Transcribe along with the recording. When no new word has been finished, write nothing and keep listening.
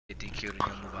DQ'd and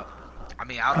he'll move up. I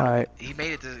mean, I don't. Alright. He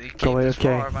made it. He Go came this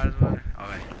AFK. far. Might as well.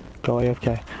 Okay. Go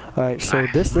AFK. Alright, so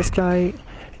this guy,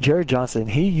 Jared Johnson,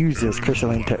 he uses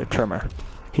crystalline trimmer.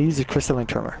 He uses crystalline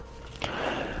trimmer.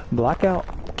 Blackout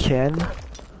can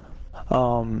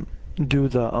do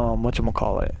the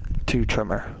whatchamacallit to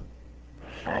trimmer.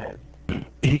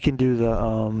 He can do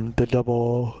the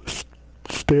double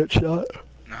stance shot.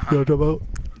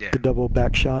 The double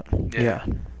back shot. Yeah.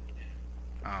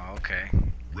 Oh, okay.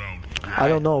 I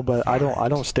don't know, but I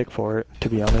don't stick for it, to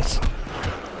be honest.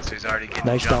 So he's already getting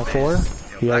nice down four.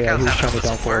 Yeah, he was trying to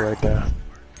down four right there.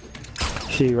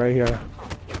 See right here.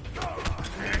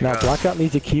 Now Blackout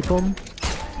needs to keep him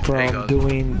from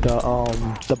doing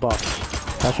the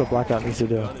buff. That's what Blackout needs to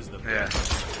do. Yeah.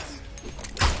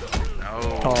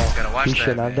 Oh, he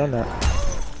shouldn't have done that.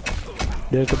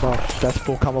 There's the buff. That's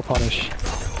full combo punish.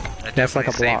 That's like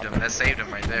a block. That saved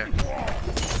him right there.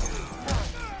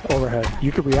 Overhead.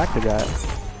 You could react to that.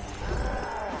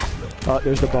 Oh,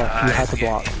 there's the buff. You have to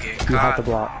block. You have to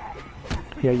block.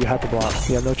 Yeah, you have to block.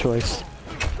 You have no choice.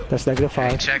 That's -5.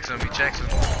 Yeah, he checks him. He checks him.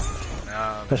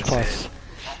 No, that's plus.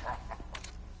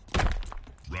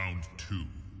 Round 2.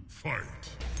 Fight.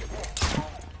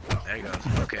 There he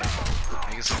goes. Okay.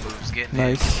 Making some moves. Getting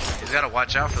nice. in. He's got to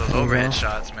watch out for those overhead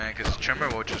shots, man, because Trimmer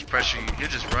will just pressure you. You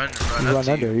just run up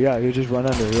to under. Yeah, you just run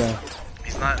under. Yeah.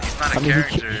 He's not a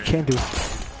character. He can't do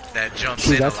that jumps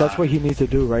See, in that's what he needs to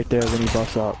do right there when he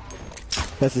buffs up.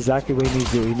 That's exactly what he needs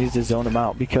to do. He needs to zone him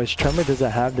out because Tremor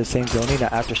doesn't have the same zoning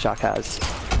that Aftershock has.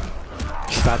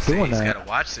 Stop doing that. He's gotta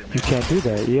watch it, man. You can't do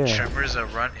that. Yeah. Tremor's a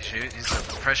run. He's a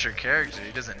pressure character.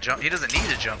 He doesn't jump. He doesn't need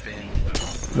to jump in.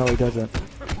 No, he doesn't.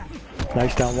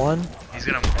 Nice down one. He's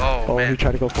gonna. Oh man. He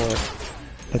tried to go for it.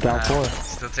 The down four.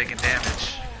 Still taking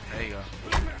damage. There you go.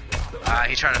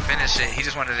 He tried to finish it. He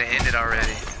just wanted to end it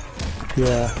already.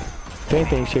 Yeah. Same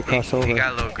thing should cross over. He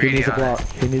got a little greedy. He needs a block.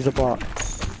 He needs a block.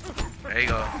 There you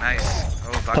go. Nice.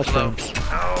 Oh, back low.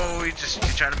 Oh, he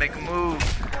tried to make a move.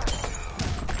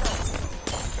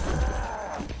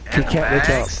 He can't wake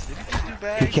up.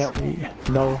 He can't.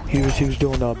 No, he was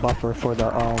doing the buffer for the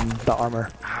armor.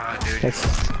 Oh, dude.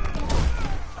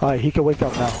 Alright, he can wake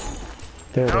up now.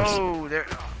 There it is.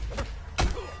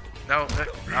 No.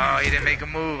 Oh, he didn't make a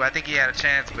move. I think he had a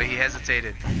chance, but he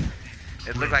hesitated.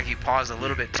 It looked like he paused a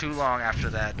little bit too long after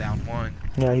that down one.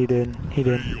 Yeah, he did. He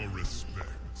did.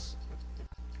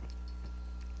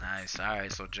 Nice.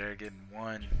 Alright, so Jared getting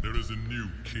one. There is a new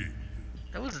king.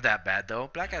 It wasn't that bad though.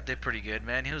 Blackout did pretty good,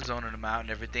 man. He was zoning him out and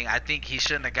everything. I think he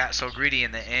shouldn't have got so greedy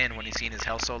in the end when he seen his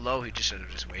health so low. He just should have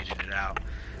just waited it out.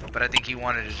 But I think he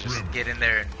wanted to just get in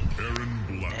there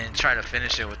and try to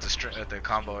finish it with the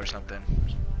combo or something.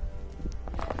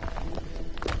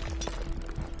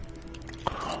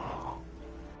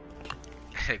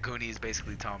 Goonie is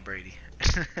basically Tom Brady.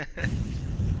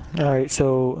 Alright,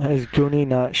 so is Goonie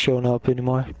not showing up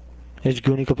anymore? Is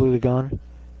Goonie completely gone?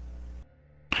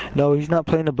 No, he's not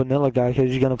playing the vanilla guy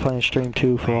because he's gonna play in stream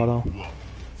 2 for auto.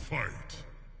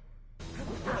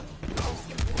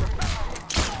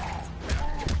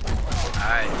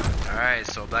 Alright,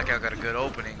 so Blackout got a good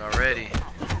opening already.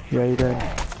 Yeah, he did.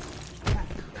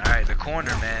 Alright, the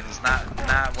corner, man, is not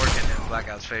working in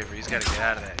Blackout's favor. He's got to get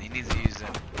out of that. He needs to use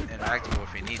an interactable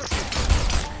if he needs to.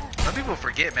 Some people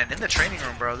forget, man, in the training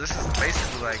room, bro, this is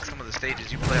basically like some of the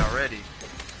stages you play already.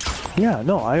 Yeah,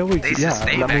 no, I always, that's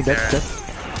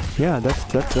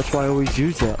why I always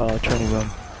use the training room.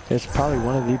 It's probably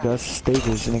one of the best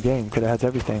stages in the game because it has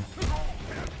everything.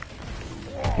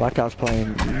 Blackout's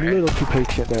playing a little too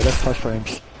patient there. That's plus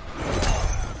frames.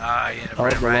 You ended up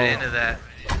running right into that.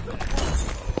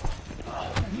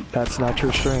 That's not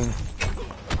true string.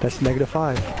 That's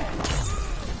 -5.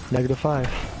 -5.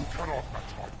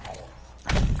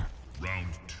 Round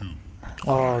 2.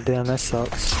 Oh, damn, that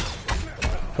sucks.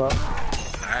 Fuck.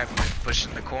 Alright,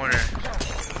 pushing the corner.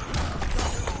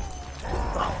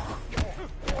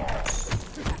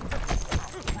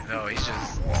 No, he's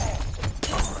just...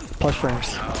 Plus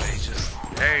frames. Oh, he's just...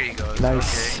 There he goes.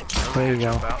 Nice. Okay. There you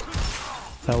go.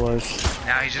 That was...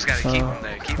 Now he's just gotta keep him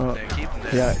there, keep him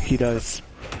there. Yeah, he does.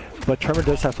 But Tremor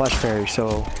does have flash parry,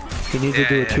 so he needs to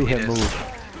do a two-hit move.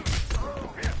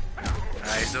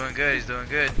 Alright, he's doing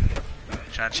good,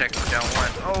 Trying to check him down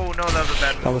one. Oh no, that was a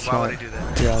bad move. That was Why would he do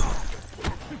that? Yeah.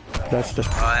 That's just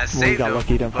when he got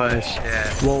lucky to punish.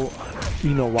 Yeah. Well,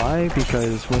 you know why?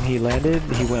 Because when he landed,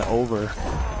 he went over.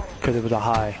 Because it was a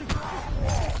high.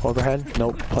 Overhead?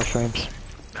 Nope. Plus frames.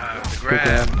 The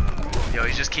grab. Yo,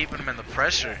 he's just keeping him in the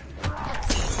pressure.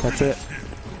 That's it.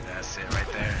 That's it right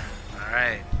there.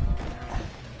 Alright.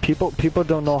 people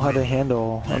don't know how to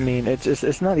handle. I mean,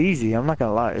 it's not easy. I'm not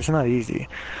gonna lie, it's not easy.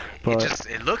 But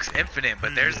it looks infinite,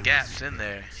 but there's gaps in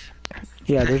there.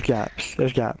 yeah, there's gaps.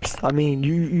 There's gaps. I mean,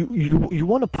 you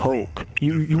want to poke.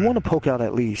 You want to poke out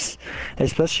at least,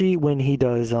 especially when he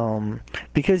does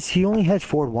because he only has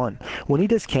forward 1. When he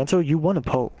does cancel, you want to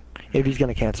poke if he's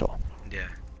gonna cancel. Yeah.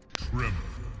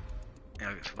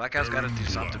 Blackout's got to do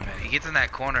something, man. He gets in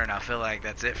that corner, and I feel like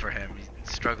that's it for him. He's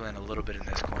struggling a little bit in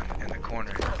this corner, in the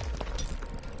corner.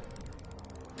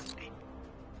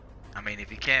 I mean, if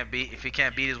he can't beat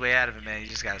his way out of it, man, you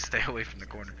just got to stay away from the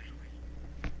corner.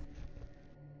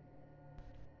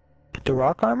 The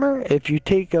rock armor, if you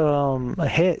take a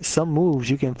hit, some moves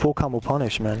you can full combo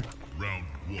punish, man.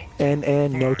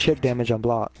 And no chip damage on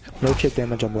block. No chip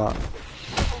damage on block.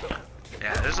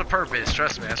 Yeah, there's a purpose,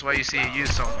 trust me. That's why you see it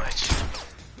used so much.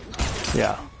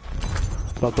 Yeah.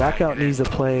 But Blackout needs to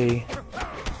play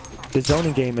the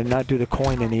zoning game and not do the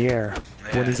coin in the air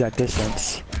when he's at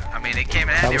distance. I mean, it came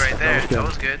in handy right there. That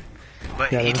was good.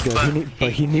 But yeah, he needs to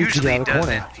get out of the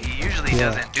corner. He usually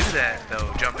doesn't do that,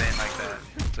 though, jump in like that.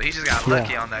 So he just got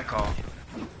lucky on that call.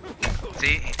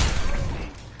 See?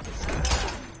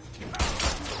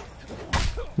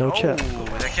 No chip.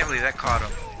 I can't believe that caught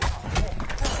him.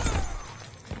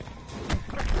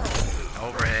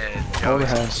 Overhead.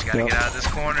 Overhead. Just gotta get out of this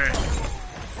corner.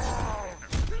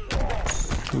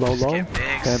 Low, low. Bam,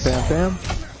 bam, bam.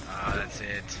 Oh, that's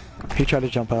it. He tried to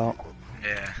jump out.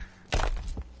 Yeah.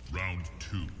 Round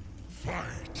 2.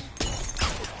 Fight.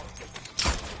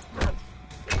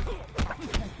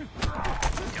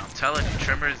 Yo, I'm telling you,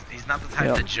 Trimmer, he's not the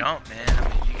type to jump, man. I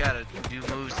mean, you gotta do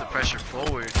moves to pressure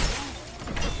forward.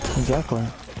 Exactly.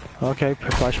 Okay,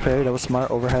 flash parry, that was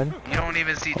smart. Overhead. You don't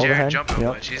even see Jared jumping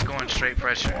much. He's going straight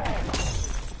pressure.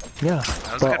 Yeah,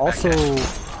 but also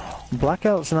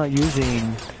Blackout's not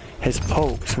using his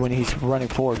pokes when he's running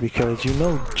forward because you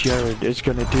know Jared is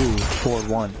going to do forward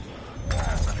 1.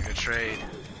 That's not a good trade.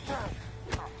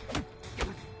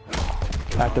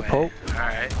 Active poke.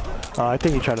 Alright. I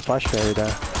think he tried to flash parry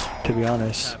there, to be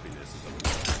honest.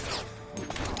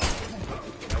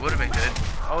 That would have been good.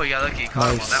 Oh, he got lucky. He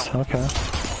caught him on that one. Okay.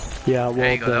 Yeah,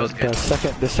 well,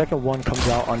 the second one comes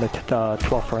out on the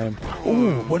 12th frame.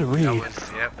 Ooh, what a read!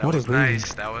 That was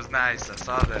nice. That was nice. I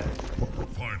saw that.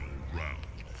 Final round.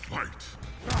 Fight.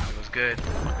 It was good.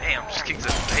 Damn, just kicked to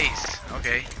the face.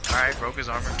 Okay. All right, broke his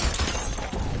armor.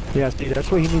 Yeah, see, that's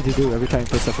what he needs to do every time he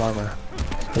puts up armor.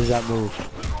 Is that move?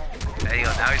 There you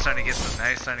go. Now he's starting to get some.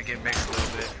 Now he's starting to get mixed a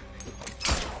little bit.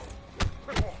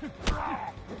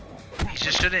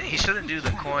 He shouldn't do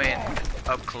the coin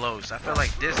up close. I feel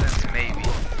like distance maybe.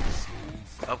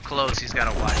 Up close he's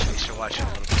gotta watch it. He should watch it a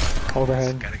little bit.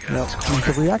 Overhand. Yep. You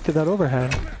can react to that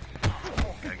overhand.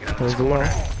 There's the low.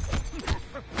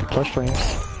 Plus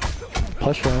frames.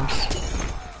 Plus frames.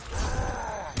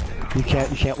 You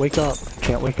can't wake up.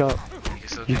 Can't wake up.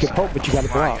 You can poke, but you gotta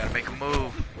block. You gotta make a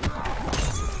move.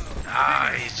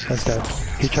 Ah, he's just. That's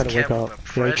dead. He tried to wake up.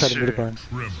 Yeah, he tried to move burn.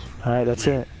 Alright, that's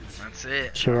it. That's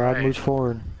it. Sherrod moves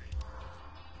forward.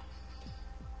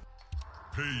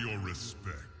 Pay your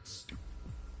respects.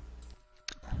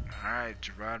 Alright,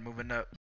 Gerard moving up.